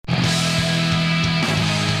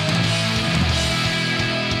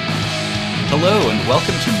Hello and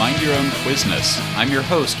welcome to Mind Your Own Quizness. I'm your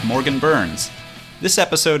host, Morgan Burns. This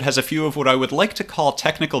episode has a few of what I would like to call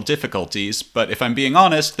technical difficulties, but if I'm being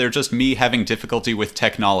honest, they're just me having difficulty with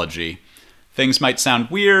technology. Things might sound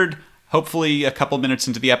weird. Hopefully a couple minutes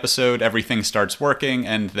into the episode, everything starts working,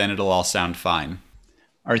 and then it'll all sound fine.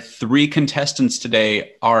 Our three contestants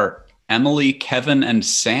today are Emily, Kevin, and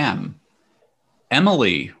Sam.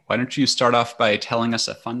 Emily, why don't you start off by telling us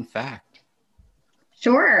a fun fact?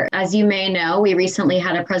 Sure. As you may know, we recently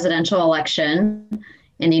had a presidential election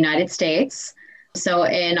in the United States. So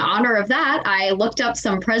in honor of that, I looked up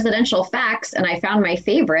some presidential facts and I found my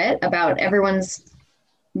favorite about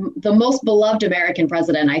the most beloved American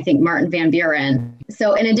president, I think, Martin Van Buren.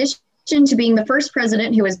 So in addition to being the first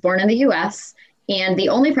president who was born in the US and the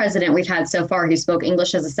only president we've had so far who spoke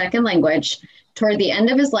English as a second language, toward the end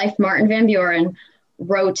of his life, Martin Van Buren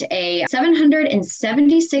wrote a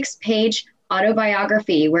 776-page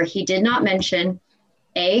autobiography where he did not mention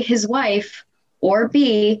A, his wife, or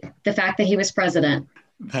B, the fact that he was president.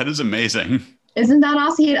 That is amazing. Isn't that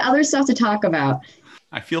awesome? He had other stuff to talk about.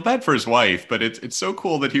 I feel bad for his wife, but it's so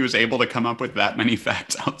cool that he was able to come up with that many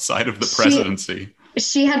facts outside of the presidency.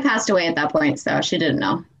 She had passed away at that point, so she didn't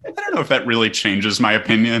know. I don't know if that really changes my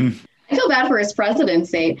opinion. I feel bad for his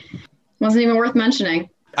presidency. Wasn't even worth mentioning.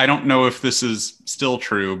 I don't know if this is still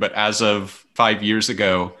true, but as of 5 years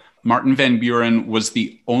ago, Martin Van Buren was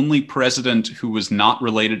the only president who was not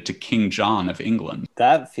related to King John of England.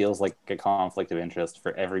 That feels like a conflict of interest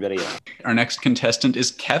for everybody else. Our next contestant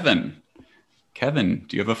is Kevin. Kevin,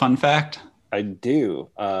 do you have a fun fact? I do.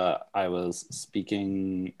 I was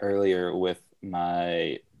speaking earlier with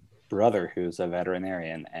my brother, who's a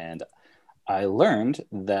veterinarian, and I learned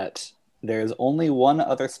that there's only one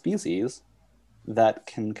other species that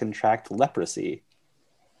can contract leprosy,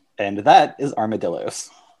 and that is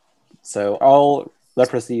armadillos. So all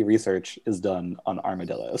leprosy research is done on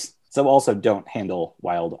armadillos. So also don't handle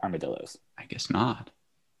wild armadillos. I guess not.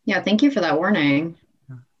 Yeah, thank you for that warning.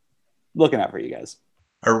 Looking out for you guys.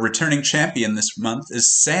 Our returning champion this month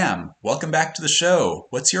is Sam. Welcome back to the show.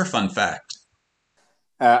 What's your fun fact?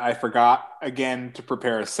 I forgot again to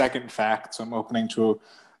prepare a second fact, so I'm opening to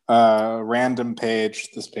a random page.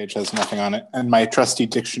 This page has nothing on it. And my trusty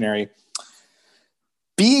dictionary.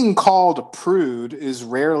 Being called a prude is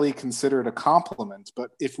rarely considered a compliment,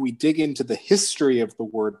 but if we dig into the history of the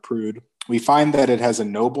word prude, we find that it has a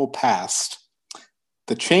noble past.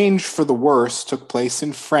 The change for the worse took place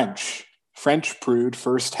in French. French prude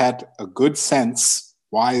first had a good sense,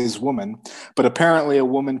 wise woman, but apparently a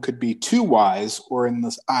woman could be too wise, or in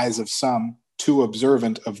the eyes of some, too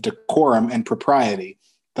observant of decorum and propriety.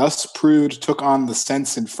 Thus, prude took on the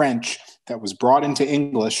sense in French that was brought into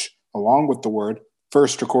English, along with the word,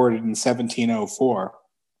 first recorded in 1704.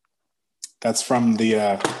 That's from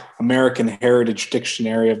the American Heritage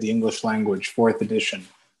Dictionary of the English Language, 4th edition.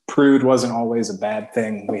 Prude wasn't always a bad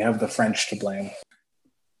thing. We have the French to blame.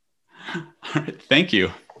 All right, thank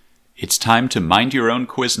you. It's time to mind your own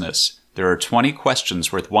quizness. There are 20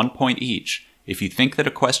 questions worth 1 point each. If you think that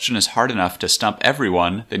a question is hard enough to stump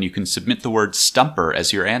everyone, then you can submit the word stumper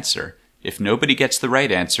as your answer. If nobody gets the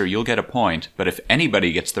right answer, you'll get a point, but if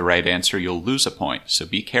anybody gets the right answer, you'll lose a point, so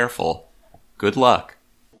be careful. Good luck.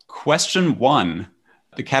 Question 1.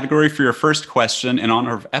 The category for your first question in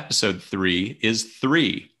honor of episode 3 is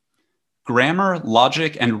 3. Grammar,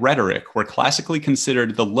 logic, and rhetoric were classically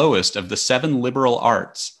considered the lowest of the 7 liberal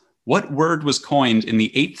arts. What word was coined in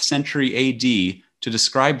the 8th century AD to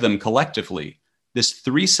describe them collectively? This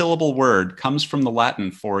 3-syllable word comes from the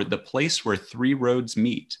Latin for the place where 3 roads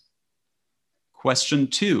meet. Question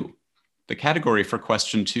 2. The category for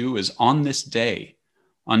question 2 is on this day.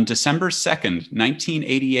 On December 2nd,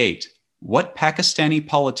 1988, what Pakistani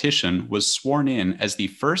politician was sworn in as the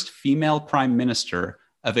first female prime minister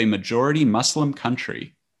of a majority Muslim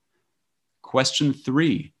country? Question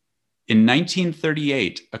 3. In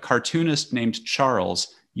 1938, a cartoonist named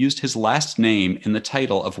Charles used his last name in the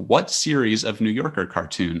title of what series of New Yorker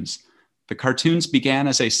cartoons? The cartoons began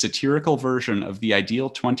as a satirical version of the ideal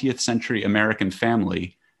 20th century American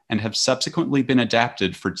family and have subsequently been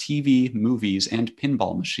adapted for TV, movies, and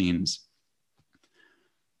pinball machines.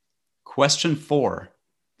 Question 4.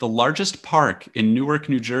 The largest park in Newark,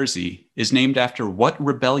 New Jersey is named after what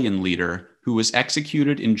rebellion leader who was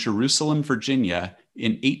executed in Jerusalem, Virginia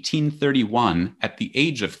in 1831 at the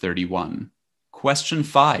age of 31? Question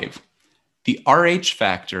 5. The Rh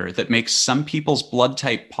factor that makes some people's blood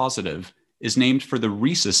type positive is named for the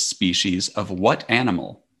rhesus species of what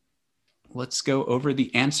animal? Let's go over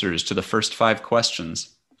the answers to the first 5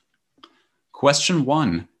 questions. Question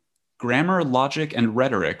 1. Grammar, logic, and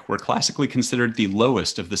rhetoric were classically considered the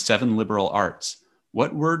lowest of the 7 liberal arts.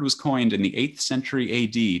 What word was coined in the 8th century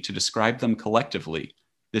AD to describe them collectively?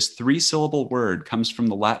 This 3-syllable word comes from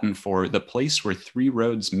the Latin for the place where 3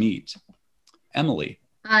 roads meet. Emily.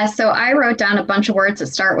 So I wrote down a bunch of words that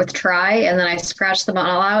start with tri, and then I scratched them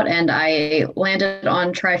all out, and I landed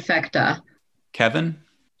on trifecta. Kevin?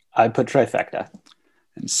 I put trifecta.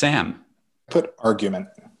 And Sam? Put argument.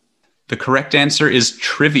 The correct answer is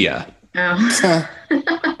trivia. Oh.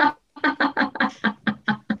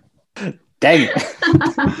 Dang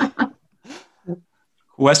it.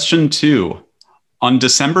 Question 2. On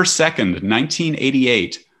December 2nd,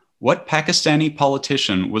 1988, what Pakistani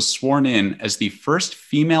politician was sworn in as the first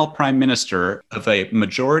female prime minister of a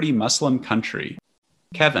majority Muslim country?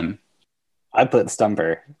 Kevin. I put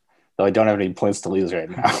stumper, though I don't have any points to lose right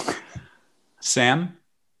now. Sam.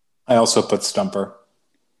 I also put stumper.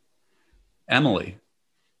 Emily.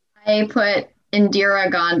 I put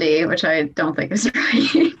Indira Gandhi, which I don't think is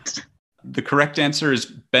right. The correct answer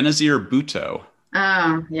is Benazir Bhutto.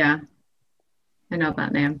 Oh, yeah. I know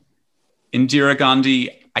that name. Indira Gandhi,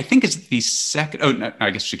 I think, is the second. Oh, no, I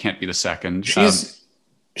guess she can't be the second. She's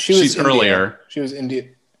India. Earlier. She was India.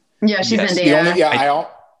 Yeah, she's Yes. India.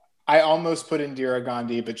 I almost put Indira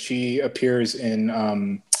Gandhi, but she appears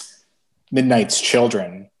in Midnight's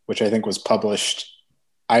Children, which I think was published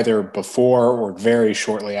either before or very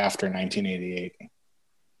shortly after 1988.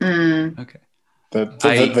 Okay.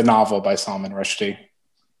 The novel by Salman Rushdie.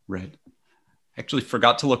 Right. Actually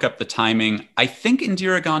forgot to look up the timing. I think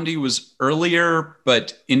Indira Gandhi was earlier,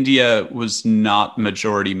 but India was not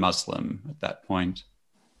majority Muslim at that point.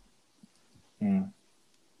 And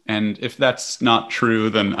if that's not true,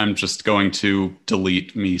 then I'm just going to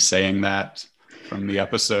delete me saying that from the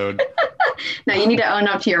episode. No, you need to own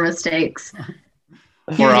up to your mistakes.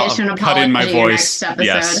 Or I'll cut in my voice.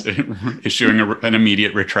 Yes, issuing an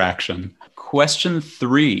immediate retraction. Question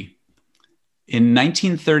 3. In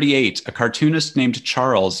 1938, a cartoonist named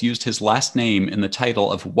Charles used his last name in the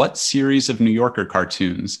title of what series of New Yorker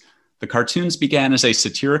cartoons? The cartoons began as a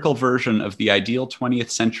satirical version of the ideal 20th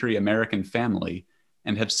century American family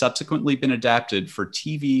and have subsequently been adapted for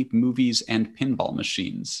TV, movies, and pinball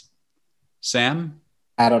machines. Sam?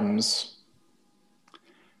 Adams.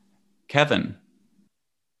 Kevin?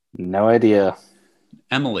 No idea.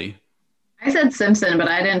 Emily? I said Simpson, but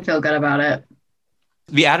I didn't feel good about it.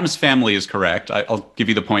 The Addams Family is correct. I'll give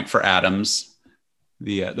you the point for Addams.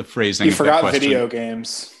 The phrasing. You forgot video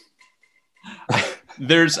games.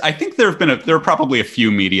 I think there are probably a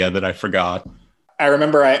few media that I forgot. I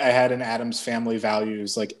remember I had an Addams Family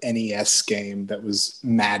Values like NES game that was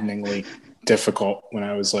maddeningly difficult when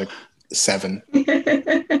I was like 7.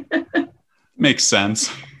 Makes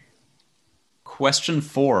sense. Question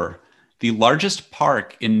 4. The largest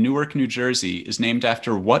park in Newark, New Jersey is named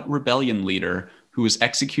after what rebellion leader who was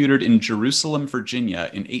executed in Jerusalem, Virginia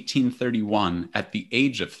in 1831 at the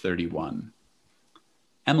age of 31?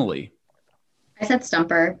 Emily? I said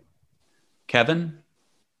Stumper. Kevin?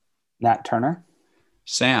 Nat Turner?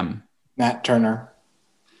 Sam? Nat Turner.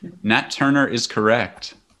 Nat Turner is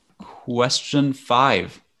correct. Question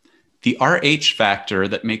 5. The Rh factor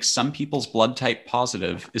that makes some people's blood type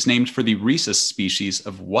positive is named for the rhesus species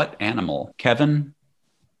of what animal? Kevin?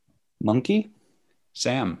 Monkey?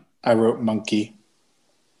 Sam? I wrote monkey.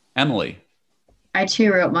 Emily? I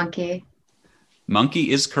too wrote monkey. Monkey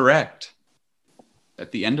is correct.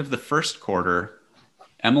 At the end of the first quarter,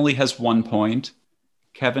 Emily has 1 point,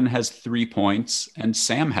 Kevin has 3 points, and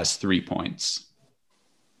Sam has 3 points.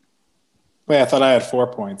 Wait, I thought I had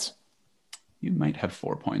 4 points. You might have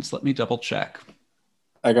 4 points. Let me double check.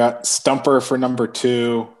 I got Stumper for number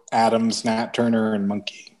 2, Adams, Nat Turner, and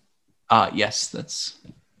Monkey. Yes, that's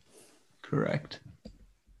correct.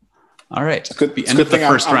 All right. It's good, the end of the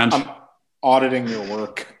first round. I'm auditing your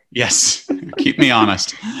work. Yes, keep me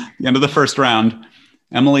honest. The end of the first round,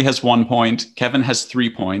 Emily has 1 point, Kevin has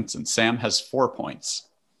 3 points, and Sam has 4 points.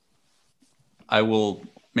 I will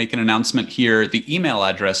make an announcement here. The email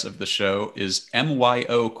address of the show is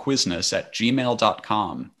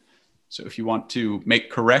myoquizness@gmail.com. So if you want to make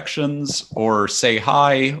corrections or say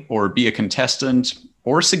hi or be a contestant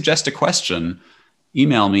or suggest a question,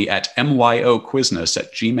 email me at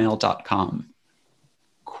myoquizness@gmail.com.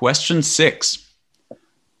 Question 6.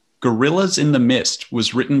 Gorillas in the Mist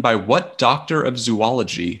was written by what doctor of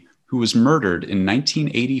zoology who was murdered in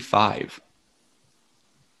 1985?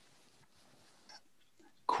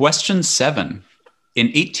 Question 7. In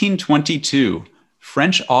 1822,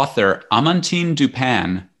 French author Amantine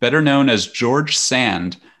Dupin, better known as George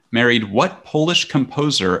Sand, married what Polish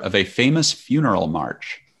composer of a famous funeral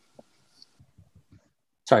march?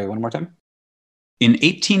 Sorry, one more time. In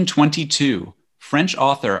 1822, French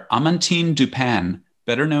author Amantine Dupin,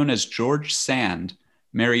 better known as George Sand,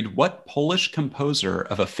 married what Polish composer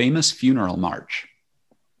of a famous funeral march?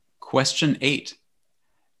 Question 8.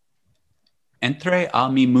 Entre a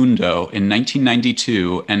mi mundo in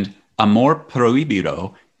 1992 and Amor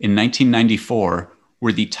Prohibido in 1994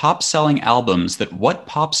 were the top-selling albums that what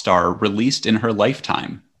pop star released in her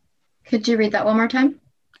lifetime? Could you read that one more time?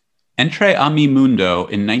 Entre a mi mundo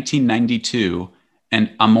in 1992 and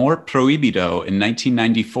Amor Prohibido in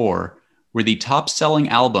 1994 were the top-selling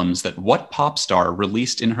albums that what pop star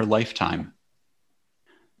released in her lifetime?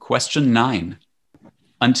 Question 9.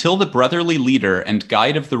 Until the brotherly leader and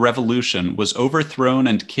guide of the revolution was overthrown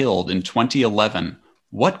and killed in 2011,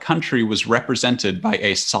 what country was represented by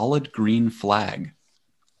a solid green flag?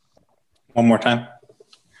 One more time.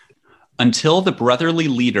 Until the brotherly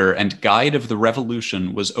leader and guide of the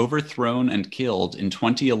revolution was overthrown and killed in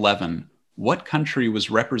 2011, what country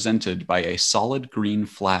was represented by a solid green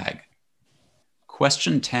flag?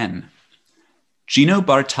 Question 10. Gino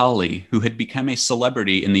Bartali, who had become a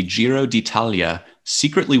celebrity in the Giro d'Italia,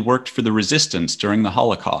 secretly worked for the resistance during the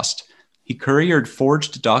Holocaust. He couriered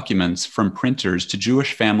forged documents from printers to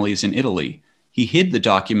Jewish families in Italy. He hid the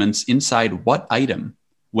documents inside what item?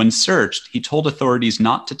 When searched, he told authorities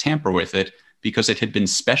not to tamper with it because it had been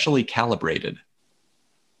specially calibrated.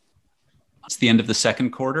 That's the end of the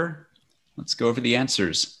second quarter. Let's go over the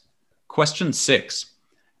answers. Question 6.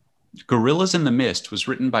 Gorillas in the Mist was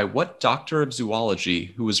written by what doctor of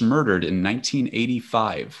zoology who was murdered in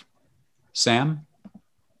 1985? Sam?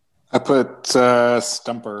 I put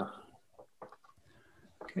Stumper.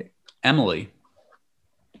 Okay. Emily?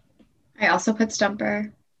 I also put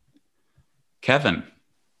Stumper. Kevin?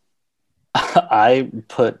 I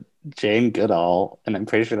put Jane Goodall, and I'm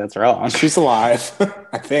pretty sure that's wrong. She's alive,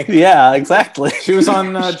 I think. Yeah, exactly. She was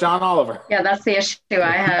on John Oliver. Yeah, that's the issue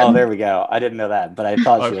I had. Oh, there we go. I didn't know that, but I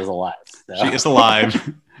thought she was alive. So. She is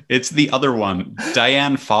alive. It's the other one,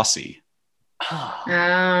 Diane Fossey.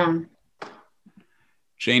 Oh.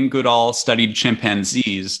 Jane Goodall studied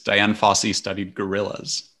chimpanzees. Diane Fossey studied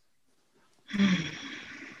gorillas.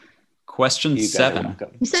 Question 7.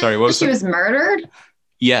 You said Sorry, what was she that? was murdered?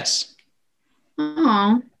 Yes.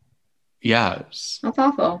 Oh, Yeah. that's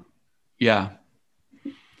awful. Yeah.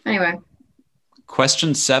 Anyway.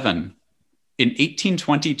 Question 7. In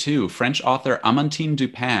 1822, French author Amantine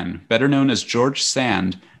Dupin, better known as George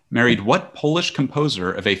Sand, married what Polish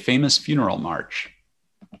composer of a famous funeral march?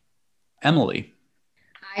 Emily?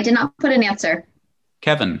 I did not put an answer.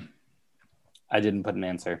 Kevin? I didn't put an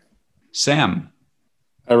answer. Sam?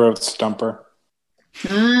 I wrote Stumper.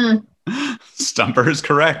 Stumper is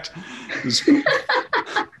correct. It was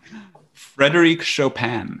Frédéric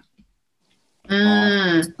Chopin.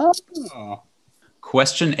 Oh.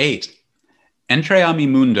 Question 8. Entre a mi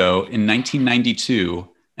mundo in 1992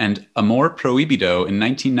 and Amor Prohibido in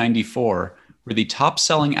 1994 were the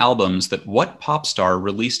top-selling albums that what pop star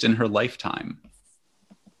released in her lifetime?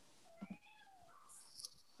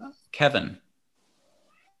 Kevin?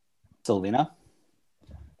 Selena?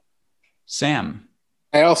 Sam?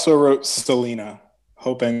 I also wrote Selena,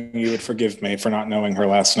 hoping you would forgive me for not knowing her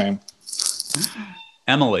last name.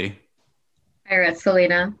 Emily? I wrote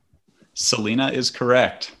Selena. Selena is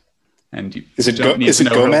correct. And you Is it don't need is to it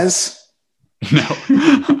know Gomez? No.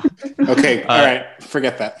 Okay, all right,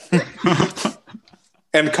 forget that.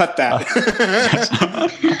 And cut that.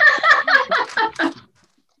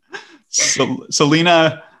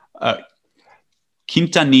 Selena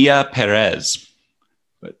Quintanilla Perez.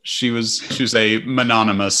 But she was a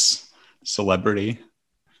mononymous celebrity.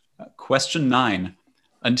 Question 9.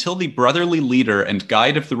 Until the brotherly leader and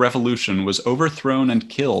guide of the revolution was overthrown and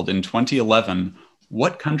killed in 2011,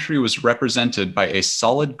 what country was represented by a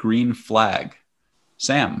solid green flag?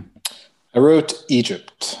 Sam? I wrote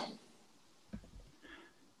Egypt.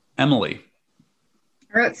 Emily?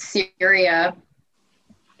 I wrote Syria.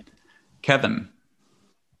 Kevin?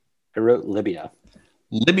 I wrote Libya.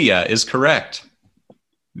 Libya is correct.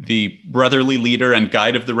 The brotherly leader and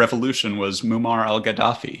guide of the revolution was Muammar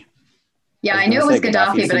al-Gaddafi. Yeah, I knew it was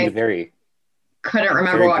Gaddafi, but I very couldn't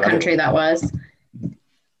remember what country that was.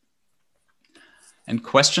 And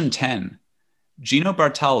question 10. Gino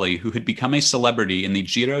Bartali, who had become a celebrity in the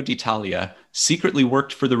Giro d'Italia, secretly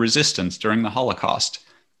worked for the resistance during the Holocaust.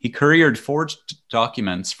 He couriered forged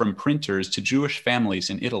documents from printers to Jewish families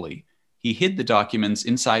in Italy. He hid the documents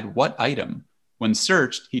inside what item? When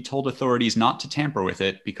searched, he told authorities not to tamper with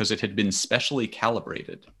it because it had been specially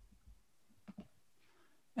calibrated.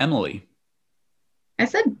 Emily? I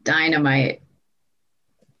said dynamite.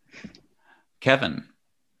 Kevin?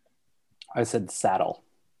 I said saddle.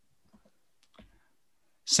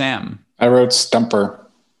 Sam. I wrote Stumper.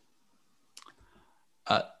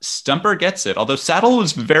 Stumper gets it, although Saddle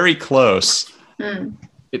was very close.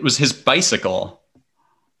 It was his bicycle.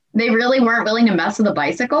 They really weren't willing to mess with a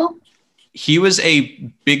bicycle? He was a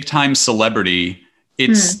big-time celebrity.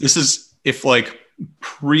 This is if like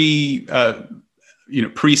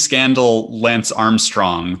pre-scandal Lance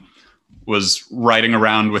Armstrong was riding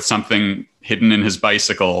around with something hidden in his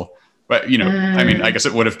bicycle. But, I mean, I guess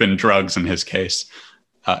it would have been drugs in his case.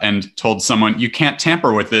 And told someone, you can't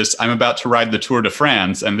tamper with this. I'm about to ride the Tour de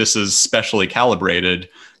France, and this is specially calibrated.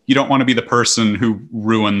 You don't want to be the person who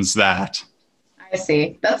ruins that. I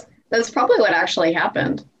see. That's probably what actually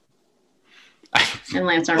happened. In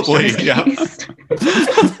Lance Armstrong's case.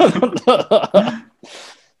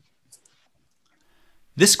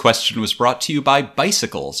 This question was brought to you by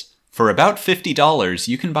Bicycles. For about $50,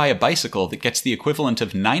 you can buy a bicycle that gets the equivalent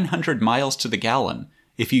of 900 miles to the gallon.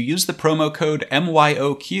 If you use the promo code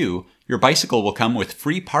MYOQ, your bicycle will come with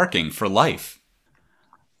free parking for life.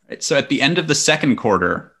 Right, so at the end of the second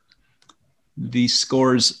quarter, the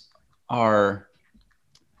scores are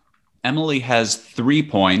Emily has 3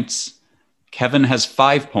 points, Kevin has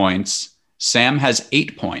 5 points, Sam has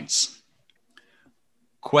 8 points.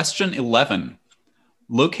 Question 11.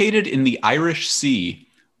 Located in the Irish Sea,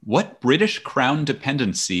 what British Crown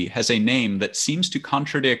dependency has a name that seems to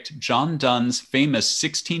contradict John Donne's famous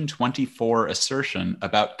 1624 assertion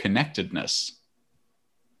about connectedness?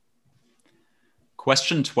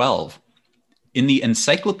 Question 12. In the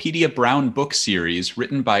Encyclopedia Brown book series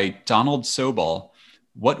written by Donald Sobol,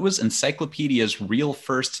 what was Encyclopedia's real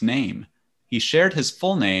first name? He shared his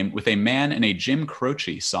full name with a man in a Jim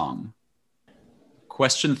Croce song.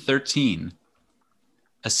 Question 13.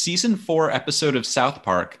 A season 4 episode of South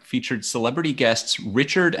Park featured celebrity guests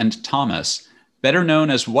Richard and Thomas, better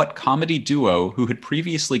known as what comedy duo who had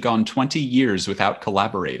previously gone 20 years without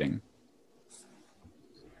collaborating?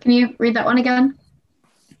 Can you read that one again?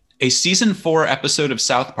 A season 4 episode of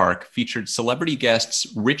South Park featured celebrity guests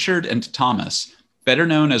Richard and Thomas, better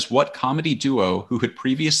known as what comedy duo who had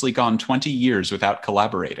previously gone 20 years without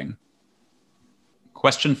collaborating?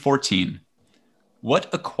 Question 14.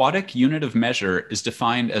 What aquatic unit of measure is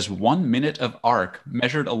defined as 1 minute of arc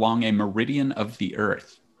measured along a meridian of the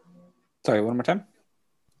Earth? Sorry, one more time.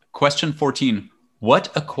 Question 14.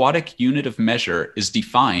 What aquatic unit of measure is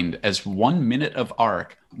defined as 1 minute of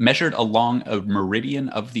arc measured along a meridian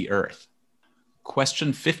of the Earth?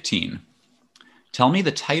 Question 15. Tell me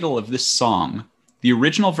the title of this song. The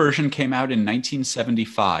original version came out in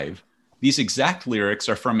 1975. These exact lyrics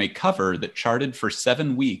are from a cover that charted for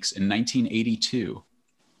 7 weeks in 1982.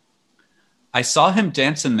 I saw him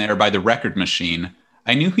dancing there by the record machine.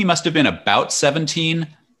 I knew he must have been about 17.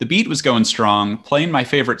 The beat was going strong, playing my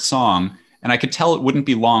favorite song, and I could tell it wouldn't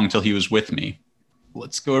be long till he was with me.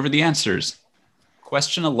 Let's go over the answers.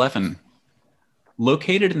 Question 11.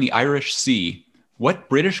 Located in the Irish Sea, what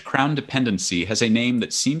British Crown dependency has a name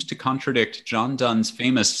that seems to contradict John Donne's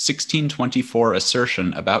famous 1624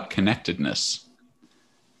 assertion about connectedness?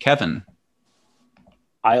 Kevin.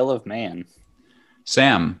 Isle of Man.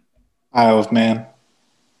 Sam. Isle of Man.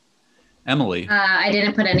 Emily. I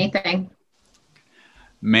didn't put anything.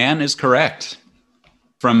 Man is correct.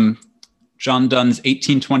 From John Donne's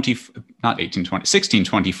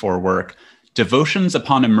 1624 work, Devotions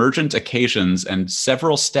Upon Emergent Occasions and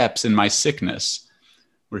Several Steps in My Sickness,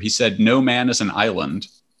 where he said, no man is an island.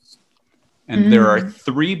 And there are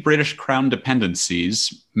 3 British Crown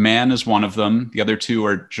dependencies. Man is one of them. The other 2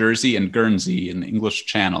 are Jersey and Guernsey in the English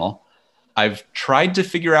Channel. I've tried to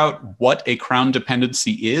figure out what a Crown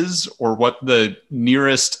dependency is or what the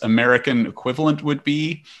nearest American equivalent would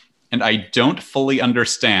be. And I don't fully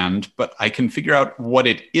understand, but I can figure out what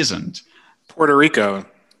it isn't. Puerto Rico.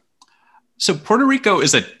 So Puerto Rico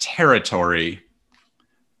is a territory.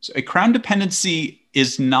 So a crown dependency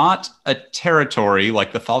is not a territory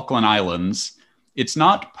like the Falkland Islands. It's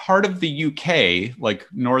not part of the UK like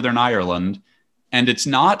Northern Ireland. And it's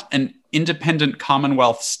not an independent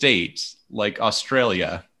Commonwealth state like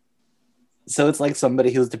Australia. So it's like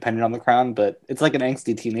somebody who's dependent on the crown, but it's like an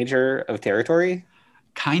angsty teenager of territory?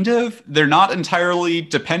 Kind of. They're not entirely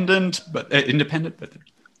dependent, but independent. But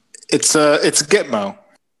It's Gitmo.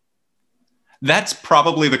 That's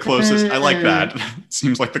probably the closest. I like that.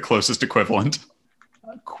 Seems like the closest equivalent.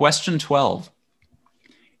 Question 12.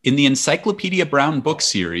 In the Encyclopedia Brown book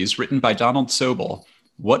series written by Donald Sobol,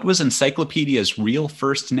 what was Encyclopedia's real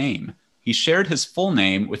first name? He shared his full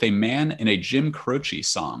name with a man in a Jim Croce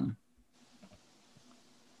song.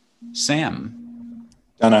 Sam.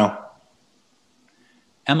 Don't know.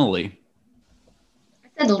 Emily.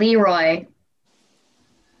 I said Leroy.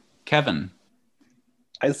 Kevin.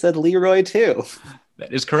 I said Leroy too.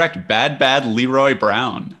 That is correct. Bad Leroy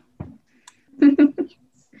Brown.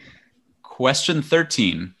 Question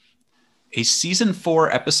 13. A season 4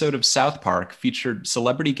 episode of South Park featured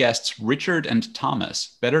celebrity guests Richard and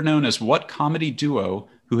Thomas, better known as what comedy duo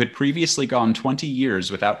who had previously gone 20 years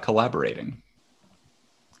without collaborating?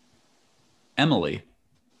 Emily.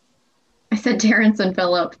 I said Terrence and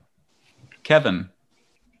Phillip. Kevin.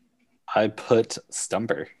 I put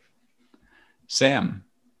Stumper. Sam.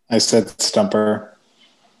 I said Stumper.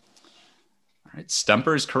 All right,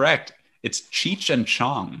 Stumper is correct. It's Cheech and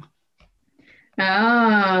Chong.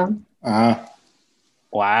 Oh.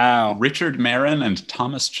 Wow. Richard Marin and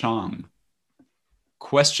Thomas Chong.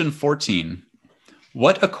 Question 14.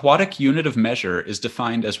 What aquatic unit of measure is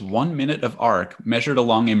defined as 1 minute of arc measured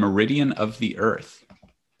along a meridian of the Earth?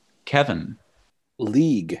 Kevin.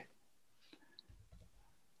 League.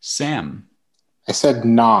 Sam. I said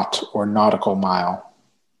knot or nautical mile.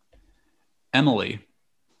 Emily.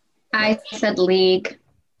 I said league.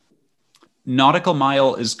 Nautical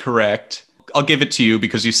mile is correct. I'll give it to you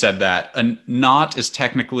because you said that. A knot is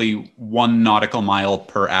technically 1 nautical mile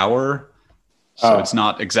per hour. So It's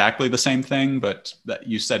not exactly the same thing, but that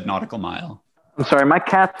you said nautical mile. I'm sorry, my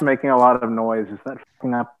cat's making a lot of noise. Is that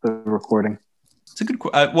fucking up the recording? It's a good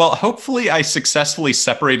well, hopefully I successfully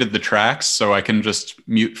separated the tracks so I can just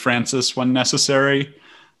mute Francis when necessary.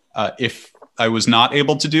 If I was not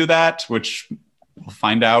able to do that, which we'll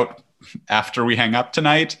find out after we hang up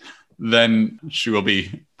tonight, then she will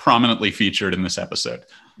be prominently featured in this episode.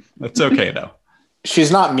 That's okay, though.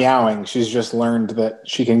 She's not meowing. She's just learned that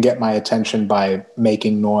she can get my attention by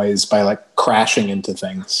making noise, by like crashing into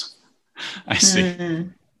things. I see.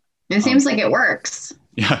 It seems like it works.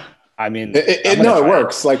 Yeah. I mean, it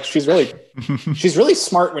works. Like she's really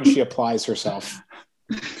smart when she applies herself.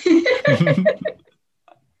 I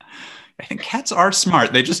think cats are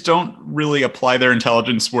smart. They just don't really apply their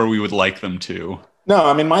intelligence where we would like them to. No,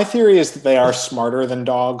 I mean, my theory is that they are smarter than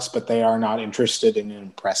dogs, but they are not interested in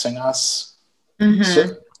impressing us.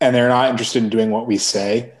 Mm-hmm. And they're not interested in doing what we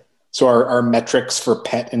say. So our metrics for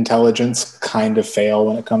pet intelligence kind of fail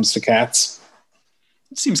when it comes to cats.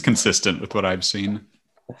 It seems consistent with what I've seen.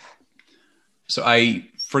 So I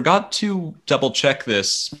forgot to double check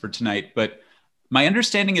this for tonight, but my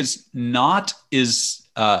understanding is not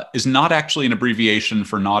actually an abbreviation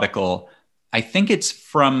for nautical. I think it's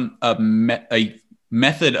from a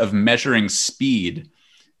method of measuring speed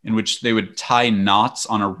in which they would tie knots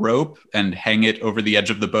on a rope and hang it over the edge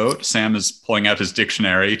of the boat. Sam is pulling out his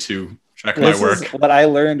dictionary to check my work. This is what I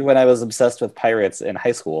learned when I was obsessed with pirates in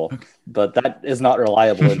high school, but that is not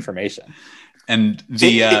reliable information. And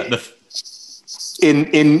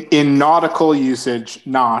in nautical usage,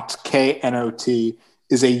 knot, K-N-O-T,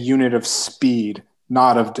 is a unit of speed,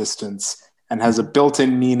 not of distance, and has a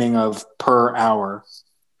built-in meaning of per hour.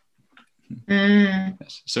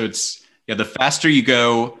 So it's, the faster you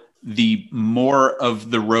go, the more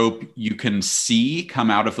of the rope you can see come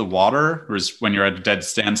out of the water. Whereas when you're at a dead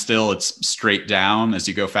standstill, it's straight down. As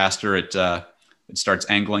you go faster, it starts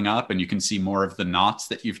angling up, and you can see more of the knots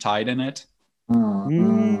that you've tied in it.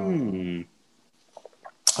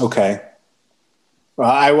 Okay. Well,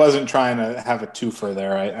 I wasn't trying to have a twofer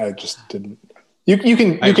there. I just didn't. You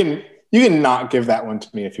can not give that one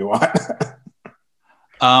to me if you want.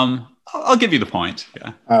 I'll give you the point.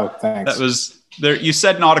 Yeah. Oh, thanks. That was there. You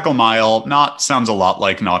said nautical mile. Not sounds a lot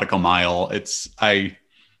like nautical mile.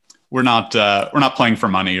 We're not playing for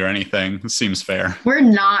money or anything. It seems fair. We're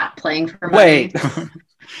not playing for money. Wait.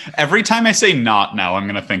 Every time I say not now, I'm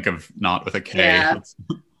going to think of not with a K. Yeah.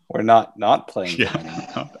 We're not playing.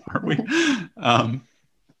 Yeah. Are we?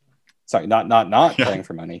 Sorry, not playing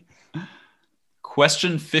for money.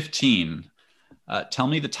 Question 15. Tell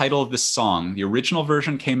me the title of this song. The original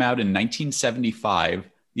version came out in 1975.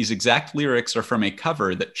 These exact lyrics are from a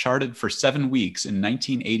cover that charted for 7 weeks in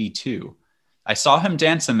 1982. I saw him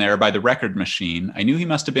dancing there by the record machine. I knew he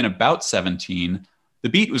must have been about 17. The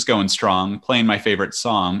beat was going strong, playing my favorite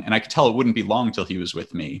song, and I could tell it wouldn't be long till he was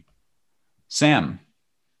with me. Sam.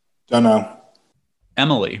 Don't know.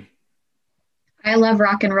 Emily. I love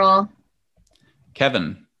rock and roll.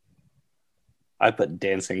 Kevin. I put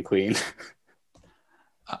Dancing Queen.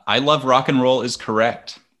 I Love Rock and Roll is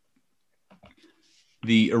correct.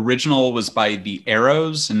 The original was by the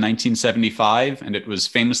Arrows in 1975, and it was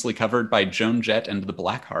famously covered by Joan Jett and the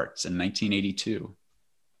Blackhearts in 1982.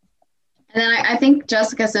 And then I think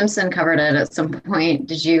Jessica Simpson covered it at some point.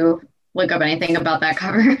 Did you look up anything about that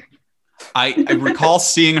cover? I recall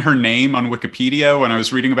seeing her name on Wikipedia when I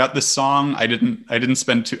was reading about this song. I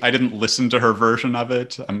didn't listen to her version of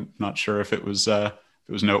it. I'm not sure if it was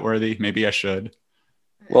noteworthy. Maybe I should.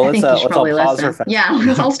 Well, I think you should let's all probably pause listen. for 5 Yeah,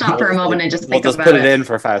 let's all stop for a moment and just We'll think just about put it in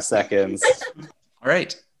for 5 seconds. All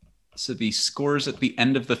right. So the scores at the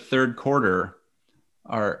end of the third quarter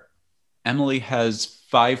are Emily has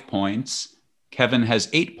 5 points, Kevin has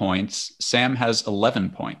 8 points, Sam has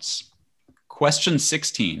 11 points. Question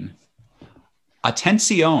 16.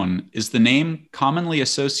 Atención is the name commonly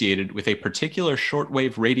associated with a particular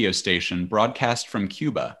shortwave radio station broadcast from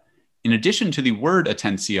Cuba. In addition to the word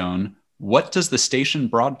atención, what does the station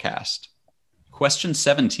broadcast? Question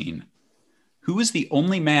 17. Who is the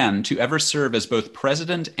only man to ever serve as both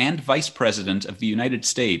president and vice president of the United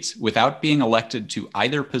States without being elected to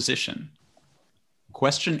either position?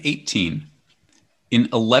 Question 18. In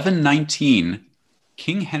 1119,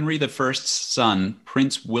 King Henry I's son,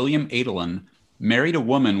 Prince William Adelin, married a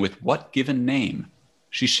woman with what given name?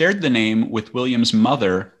 She shared the name with William's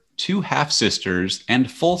mother, 2 half-sisters,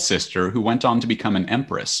 and full sister who went on to become an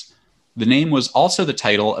empress. The name was also the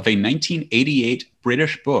title of a 1988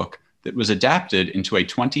 British book that was adapted into a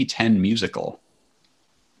 2010 musical.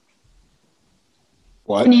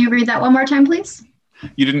 What? Can you read that one more time, please?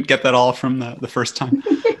 You didn't get that all from the first time?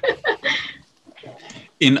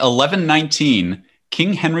 In 1119,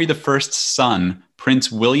 King Henry I's son,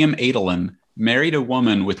 Prince William Adelin, married a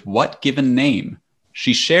woman with what given name?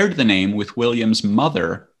 She shared the name with William's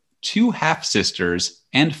mother, 2 half-sisters,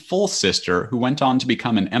 and full sister who went on to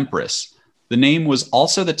become an empress. The name was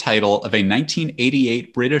also the title of a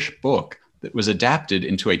 1988 British book that was adapted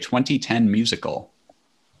into a 2010 musical.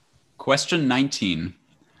 Question 19.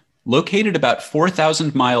 Located about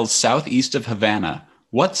 4,000 miles southeast of Havana,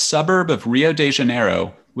 what suburb of Rio de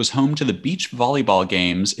Janeiro was home to the beach volleyball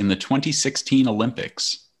games in the 2016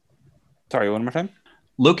 Olympics? Sorry, one more time.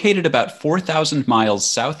 Located about 4,000 miles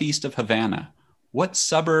southeast of Havana, what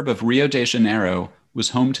suburb of Rio de Janeiro was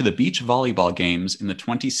home to the beach volleyball games in the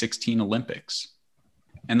 2016 Olympics?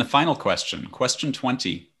 And the final question, question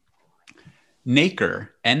 20.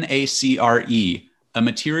 Nacre, N-A-C-R-E, a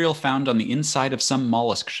material found on the inside of some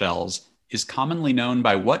mollusk shells, is commonly known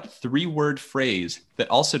by what 3-word phrase that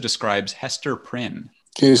also describes Hester Prynne?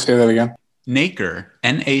 Can you say that again? Nacre,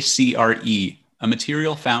 N-A-C-R-E, a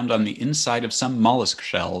material found on the inside of some mollusk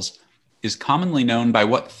shells, is commonly known by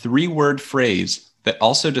what 3-word phrase that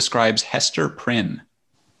also describes Hester Prynne?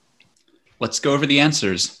 Let's go over the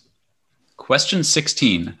answers. Question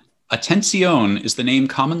 16. Atención is the name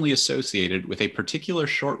commonly associated with a particular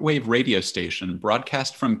shortwave radio station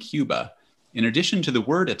broadcast from Cuba. In addition to the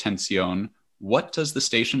word atención, what does the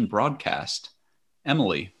station broadcast?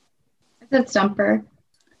 Emily. I said Stumper.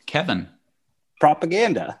 Kevin.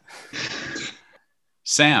 Propaganda.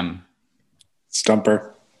 Sam.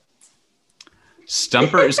 Stumper.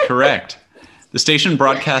 Stumper is correct. The station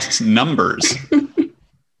broadcasts numbers.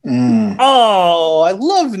 Oh, I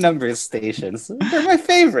love number stations. They're my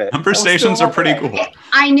favorite. Number stations are pretty cool.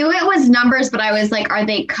 I knew it was numbers, but I was like, are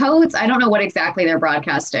they codes? I don't know what exactly they're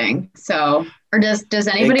broadcasting. So, or does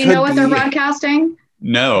anybody know what they're broadcasting?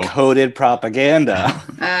 No. Coded propaganda.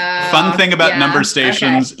 Fun thing about number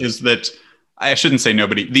stations is that, I shouldn't say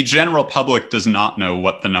nobody, the general public does not know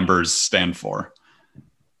what the numbers stand for.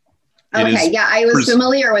 Okay, yeah, I was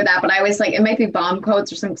familiar with that, but I was like, it might be bomb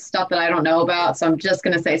codes or some stuff that I don't know about, so I'm just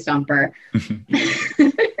going to say Stumper.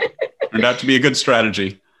 Turned out to be a good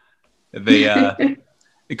strategy. It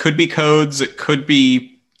could be codes, it could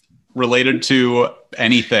be related to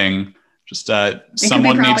anything. Just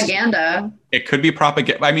someone could be propaganda. It could be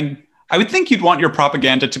propaganda. I mean, I would think you'd want your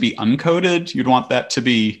propaganda to be uncoded. You'd want that to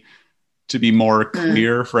be more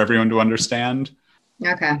clear for everyone to understand.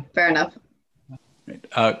 Okay, fair enough.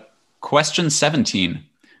 Question 17.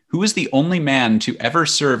 Who is the only man to ever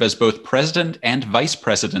serve as both president and vice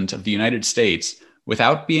president of the United States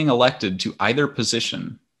without being elected to either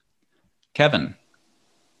position? Kevin.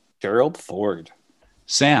 Gerald Ford.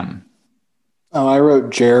 Sam. Oh, I wrote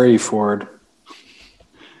Jerry Ford.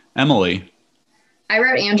 Emily. I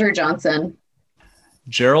wrote Andrew Johnson.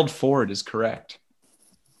 Gerald Ford is correct.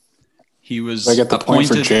 He was I get the appointed...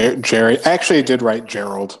 point for Jerry. Actually, I did write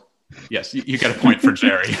Gerald. Yes, you get a point for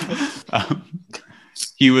Jerry.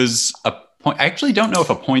 He was I actually don't know if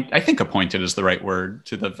I think appointed is the right word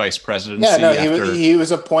to the vice presidency. Yeah, no, he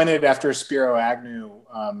was appointed after Spiro Agnew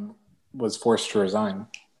was forced to resign.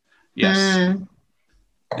 Yes.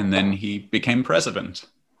 And then he became president.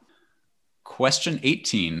 Question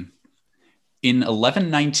 18. In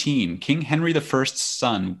 1119, King Henry I's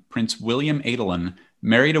son, Prince William Adelin,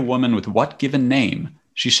 married a woman with what given name?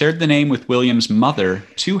 She shared the name with William's mother,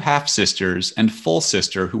 2 half-sisters, and full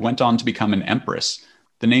sister who went on to become an empress.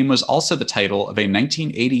 The name was also the title of a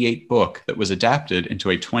 1988 book that was adapted into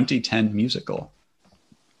a 2010 musical.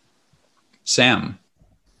 Sam.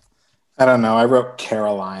 I don't know. I wrote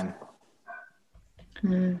Caroline.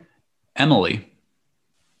 Emily.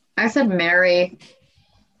 I said Mary.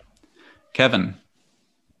 Kevin.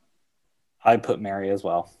 I put Mary as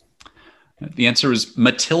well. The answer is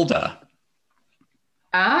Matilda.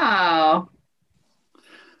 Oh.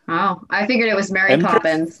 Oh, I figured it was Mary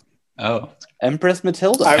Poppins. Oh. Empress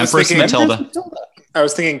Matilda. Empress Matilda. I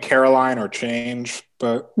was thinking Caroline or Change,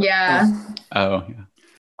 but... Yeah. Oh, yeah.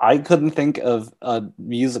 I couldn't think of a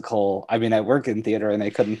musical. I mean, I work in theater and I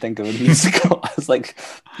couldn't think of a musical. I was like,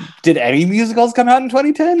 did any musicals come out in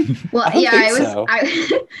 2010? Well,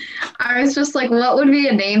 I was just like, what would be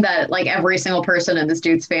a name that like every single person in this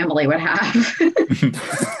dude's family would have?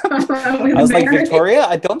 I was like, Victoria?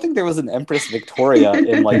 I don't think there was an Empress Victoria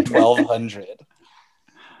in like 1200.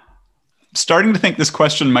 Starting to think this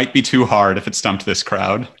question might be too hard if it stumped this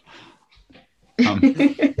crowd.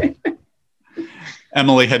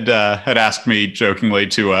 Emily had asked me jokingly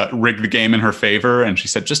to rig the game in her favor, and she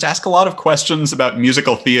said, just ask a lot of questions about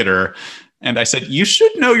musical theater. And I said, you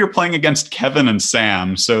should know you're playing against Kevin and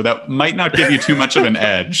Sam, so that might not give you too much of an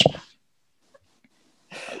edge.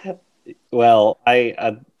 Well,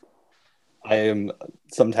 I am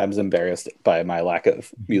sometimes embarrassed by my lack of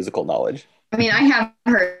musical knowledge. I mean, I have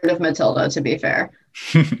heard of Matilda, to be fair.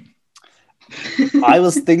 I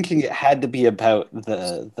was thinking it had to be about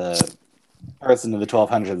the person of the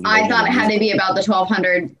 1200s. I thought it had to be about the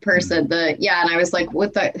 1200 person. And I was like,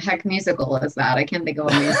 what the heck musical is that? I can't think of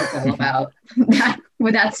a musical about that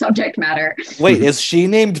with that subject matter. Wait, is she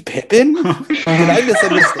named Pippin? Did I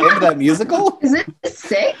misunderstand that musical? Is it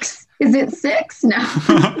Six? Is it Six? No.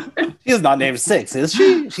 She is not named Six, is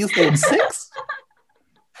she? She's named Six?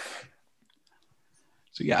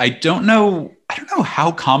 So yeah, I don't know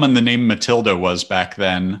how common the name Matilda was back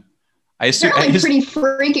then. I assume pretty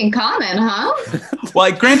freaking common, huh?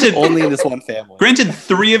 Well, granted, only in this one family. Granted,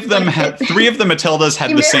 three of the Matildas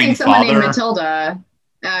had the same someone father. Named Matilda.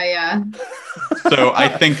 Yeah. So I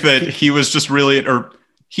think that he was just really, or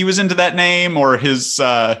he was into that name, or his.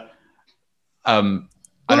 It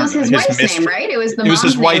was his wife's name, right? It was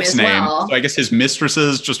his wife's name. Well. So I guess his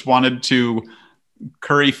mistresses just wanted to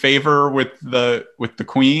curry favor with the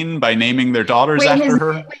queen by naming their daughters after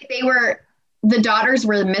her. The daughters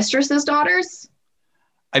were the mistress's daughters?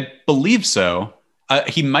 I believe so.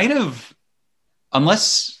 He might have,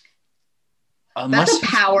 unless that's a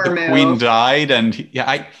power the move. Queen died, and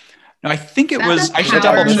I think it that's was. I should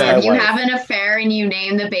double check. You have an affair and you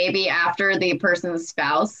name the baby after the person's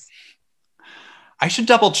spouse. I should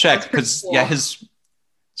double check because cool. His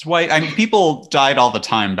wife. I mean, people died all the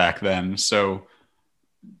time back then, so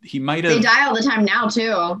he might have. They die all the time now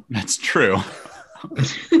too. That's true.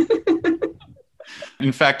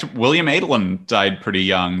 In fact, William Adelin died pretty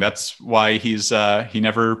young. That's why he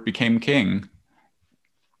never became king.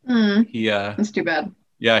 That's too bad.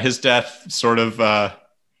 Yeah, his death sort of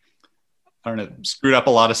screwed up a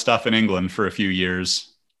lot of stuff in England for a few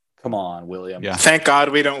years. Come on, William. Yeah. Thank God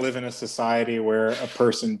we don't live in a society where a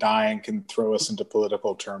person dying can throw us into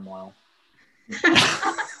political turmoil. Thank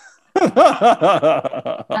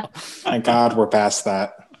God we're past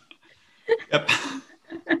that. Yep.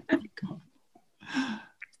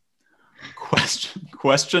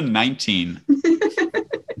 Question 19.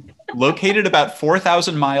 Located about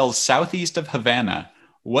 4,000 miles southeast of Havana,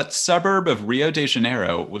 what suburb of Rio de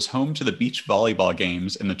Janeiro was home to the beach volleyball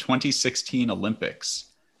games in the 2016 Olympics?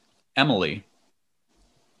 Emily.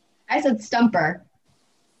 I said Stumper.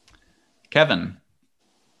 Kevin.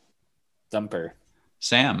 Stumper.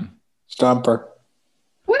 Sam. Stumper.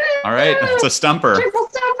 Woo! All right, it's a stumper. Triple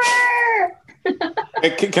Stumper!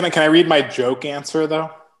 Can I read my joke answer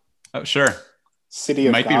though? Oh, sure. City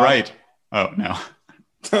of might God. Be right. Oh, no.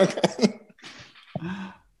 Okay.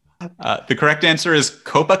 The correct answer is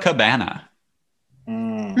Copacabana.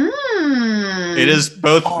 It is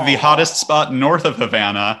both the hottest spot north of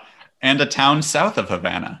Havana and a town south of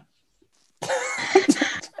Havana.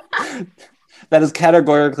 That is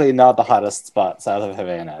categorically not the hottest spot south of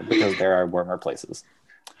Havana because there are warmer places.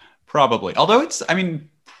 Probably. Although it's,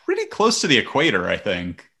 pretty close to the equator, I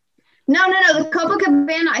think. No. The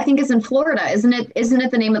Copacabana, I think, is in Florida, isn't it? Isn't it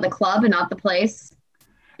the name of the club and not the place?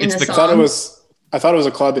 I thought it was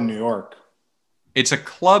a club in New York. It's a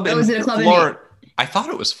club in Florida. I thought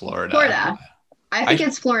it was Florida. I think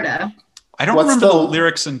it's Florida. I don't remember the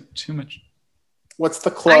lyrics in too much. What's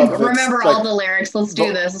the club? I remember all the lyrics. Let's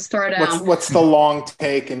do this. Let's throw it down. What's the long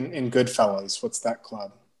take in Goodfellas? What's that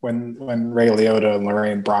club? When Ray Liotta and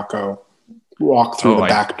Lorraine Bracco walk through the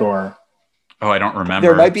back door. Oh, I don't remember.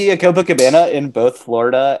 There might be a Copacabana in both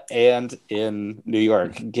Florida and in New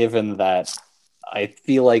York, given that I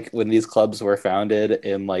feel like when these clubs were founded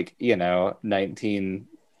in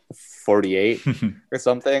 1948 or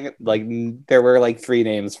something, there were 3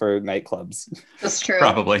 names for nightclubs. That's true.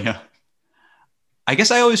 Probably, yeah. I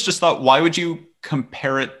guess I always just thought, why would you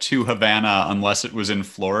compare it to Havana unless it was in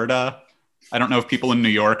Florida? I don't know if people in New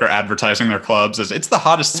York are advertising their clubs as it's the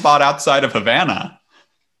hottest spot outside of Havana.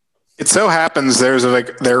 It so happens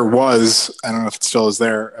there was, I don't know if it still is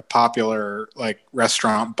there, a popular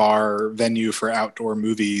restaurant bar venue for outdoor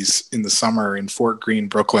movies in the summer in Fort Greene,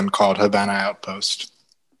 Brooklyn called Havana Outpost.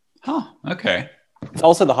 Oh, okay. It's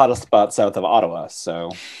also the hottest spot south of Ottawa,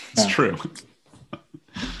 so it's true.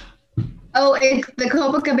 Oh, the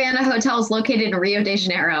Copacabana Hotel is located in Rio de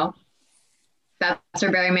Janeiro. That's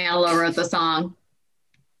where Barry Manilow wrote the song.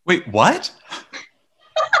 Wait, what?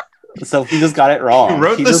 So he just got it wrong. Who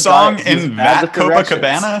wrote the song in that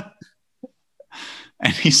Copacabana?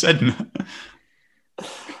 And he said no.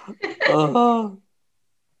 Oh,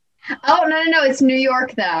 no. It's New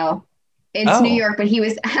York, though. It's New York, but he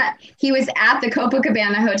was at the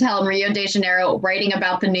Copacabana Hotel in Rio de Janeiro writing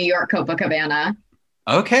about the New York Copacabana.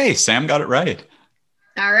 Okay, Sam got it right.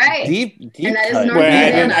 All right. Deep and that cut. is North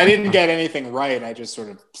Havana. I didn't get anything right. I just sort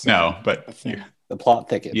of no, but the plot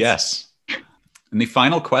thickens. Yes. And the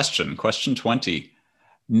final question 20.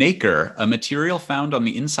 Nacre, a material found on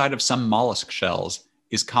the inside of some mollusk shells,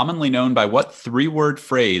 is commonly known by what 3-word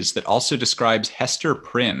phrase that also describes Hester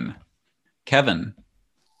Prynne? Kevin.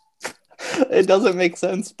 It doesn't make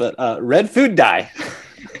sense, but red food dye.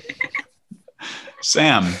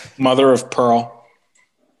 Sam. Mother of pearl.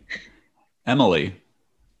 Emily.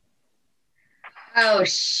 Oh,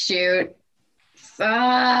 shoot.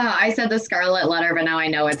 I said the Scarlet Letter, but now I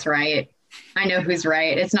know it's right. I know who's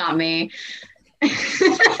right. It's not me.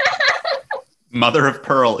 Mother of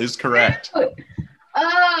pearl is correct.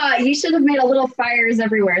 You should have made a little fires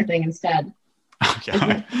everywhere thing instead.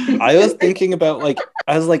 Yeah. I was thinking about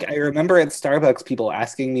I remember at Starbucks people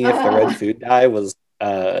asking me if the red food dye was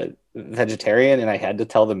vegetarian, and I had to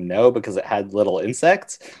tell them no because it had little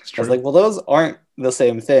insects. I was like, well, those aren't the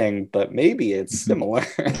same thing, but maybe it's similar.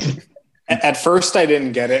 At first, I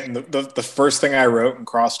didn't get it, and the first thing I wrote and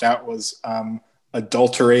crossed out was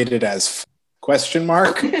adulterated as question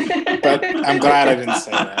mark. But I'm glad I didn't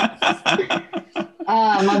say that.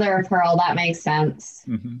 Mother of pearl, that makes sense.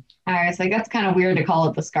 Mm-hmm. I was like, that's kind of weird to call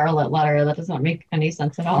it the Scarlet Letter. That doesn't make any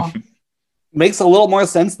sense at all. Makes a little more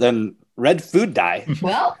sense than red food dye.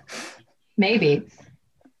 Well, maybe.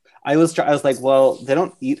 I was like, well, they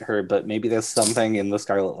don't eat her, but maybe there's something in the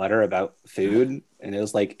Scarlet Letter about food. And it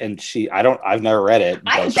was I've never read it.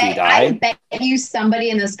 I bet you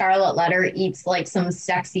somebody in the Scarlet Letter eats some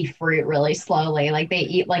sexy fruit really slowly. Like they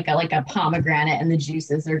eat like a pomegranate and the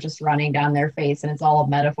juices are just running down their face and it's all a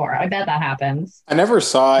metaphor. I bet that happens. I never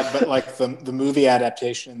saw it, but the movie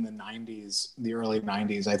adaptation in the 90s, the early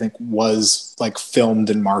 90s, I think was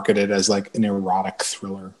filmed and marketed as an erotic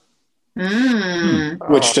thriller.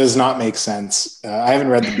 Which does not make sense. I haven't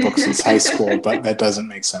read the book since high school, but that doesn't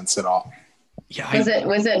make sense at all. Yeah,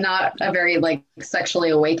 was it not a very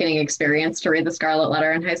sexually awakening experience to read the Scarlet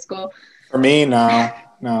Letter in high school? For me, no.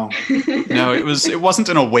 No, it wasn't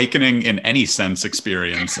an awakening in any sense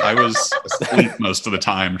experience. I was asleep most of the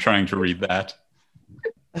time trying to read that.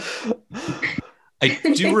 I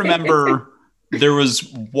do remember there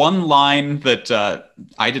was one line that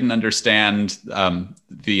I didn't understand. I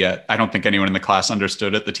don't think anyone in the class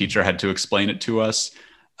understood it. The teacher had to explain it to us.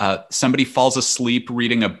 Somebody falls asleep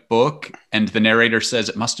reading a book, and the narrator says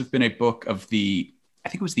it must have been a book of I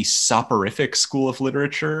think it was the Soporific School of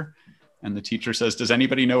Literature. And the teacher says, does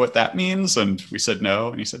anybody know what that means? And we said no.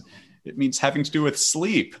 And he said, it means having to do with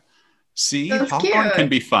sleep. See, Hawthorne can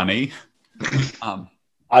be funny.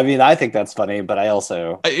 I mean, I think that's funny, but I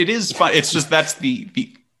also... It is fun. It's just that's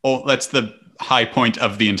that's the high point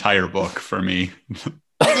of the entire book for me.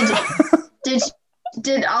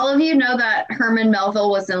 Did all of you know that Herman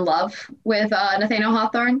Melville was in love with Nathaniel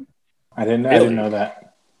Hawthorne? I didn't know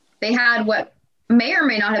that. They had what may or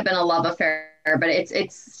may not have been a love affair, but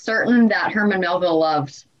it's certain that Herman Melville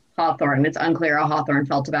loved Hawthorne. It's unclear how Hawthorne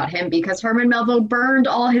felt about him because Herman Melville burned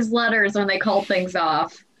all his letters when they called things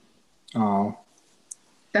off. Oh.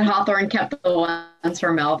 But Hawthorne kept the ones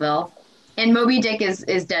for Melville. And Moby Dick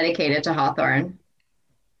is dedicated to Hawthorne.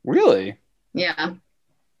 Really? Yeah.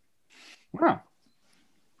 Wow.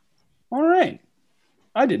 All right.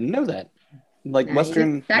 I didn't know that.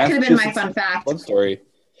 Western that could have been my fun fact. Love story.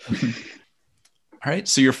 All right.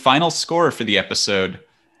 So your final score for the episode,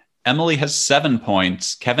 Emily has 7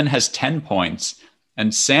 points. Kevin has 10 points.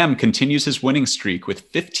 And Sam continues his winning streak with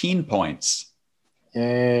 15 points.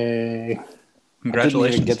 Yay. Congratulations. I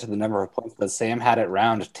didn't even get to the number of points, but Sam had it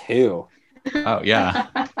round 2. Oh, yeah.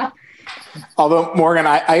 Although, Morgan,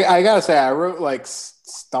 I gotta say, I wrote like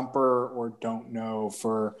stumper or don't know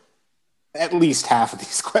for at least half of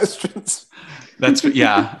these questions.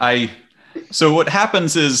 So what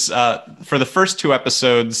happens is, for the first 2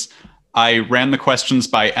 episodes, I ran the questions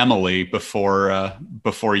by Emily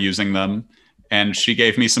before using them, and she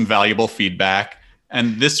gave me some valuable feedback.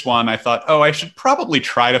 And this one, I thought, I should probably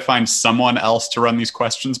try to find someone else to run these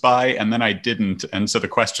questions by, and then I didn't, and so the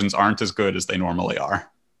questions aren't as good as they normally are.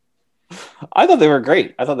 I thought they were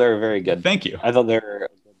great. I thought they were very good. Thank you. I thought they were a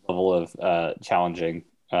good level of challenging.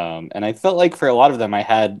 And I felt like for a lot of them, I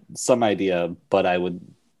had some idea, but I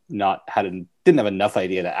didn't have enough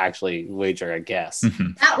idea to actually wager a guess.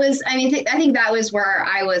 Mm-hmm. That was, I think that was where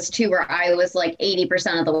I was too, where I was like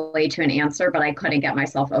 80% of the way to an answer, but I couldn't get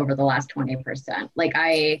myself over the last 20%. Like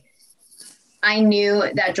I knew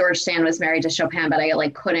that George Sand was married to Chopin, but I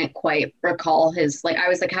like couldn't quite recall his, like, I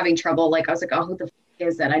was like having trouble. Like, I was like, oh, who the f-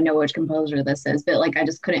 is that? I know which composer this is, but like, I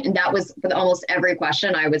just couldn't. And that was for almost every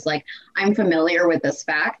question. I was like, I'm familiar with this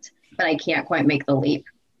fact, but I can't quite make the leap.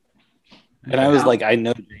 And I was like, I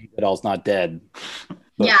know Jane Goodall's not dead.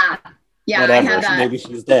 Yeah. Whatever. I had that. Maybe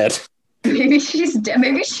she's dead. Maybe she's dead.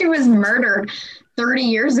 Maybe she was murdered 30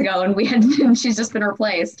 years ago and she's just been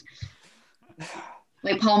replaced.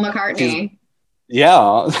 Like Paul McCartney.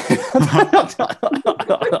 Yeah.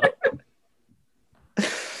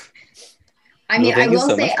 I mean, I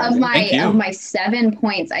will say of my 7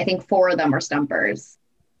 points, I think 4 of them are stumpers.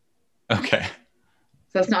 Okay.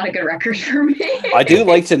 So it's not a good record for me. I do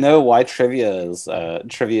like to know why trivia is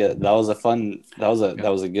trivia. That was a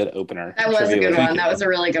good opener. That was trivia a good one. you. That was a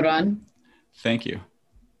really good one. Thank you.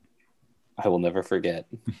 I will never forget.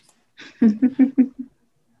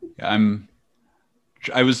 I've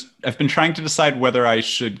been trying to decide whether I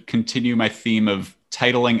should continue my theme of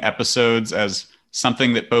titling episodes as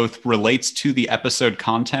something that both relates to the episode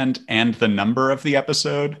content and the number of the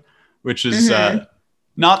episode, which is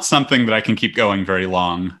not something that I can keep going very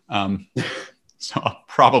long. So I'll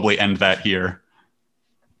probably end that here.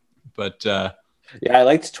 But yeah, I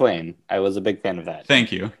liked Twain. I was a big fan of that.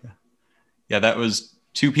 Thank you. Yeah, that was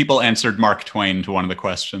 2 people answered Mark Twain to one of the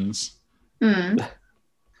questions. Mm.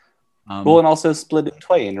 Well, and also split in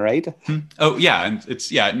twain, right? Oh yeah, and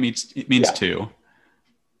it means 2.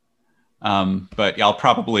 But yeah,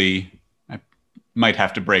 I might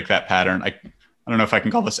have to break that pattern. I don't know if I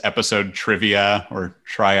can call this episode trivia or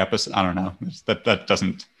try episode. I don't know. That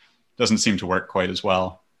doesn't seem to work quite as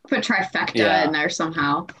well. Put trifecta in there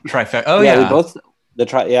somehow. Trifecta. Oh yeah. We both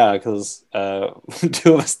because 2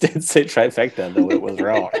 of us did say trifecta, though it was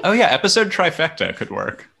wrong. Oh yeah, episode trifecta could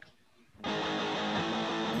work.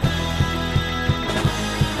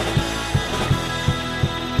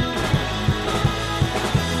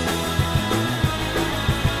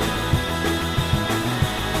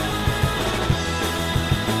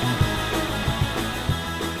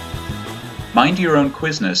 Mind Your Own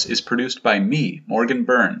Quizness is produced by me, Morgan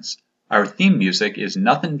Burns. Our theme music is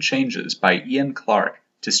Nothin' Changes by Ian Clark,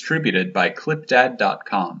 distributed by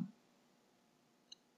clipdad.com.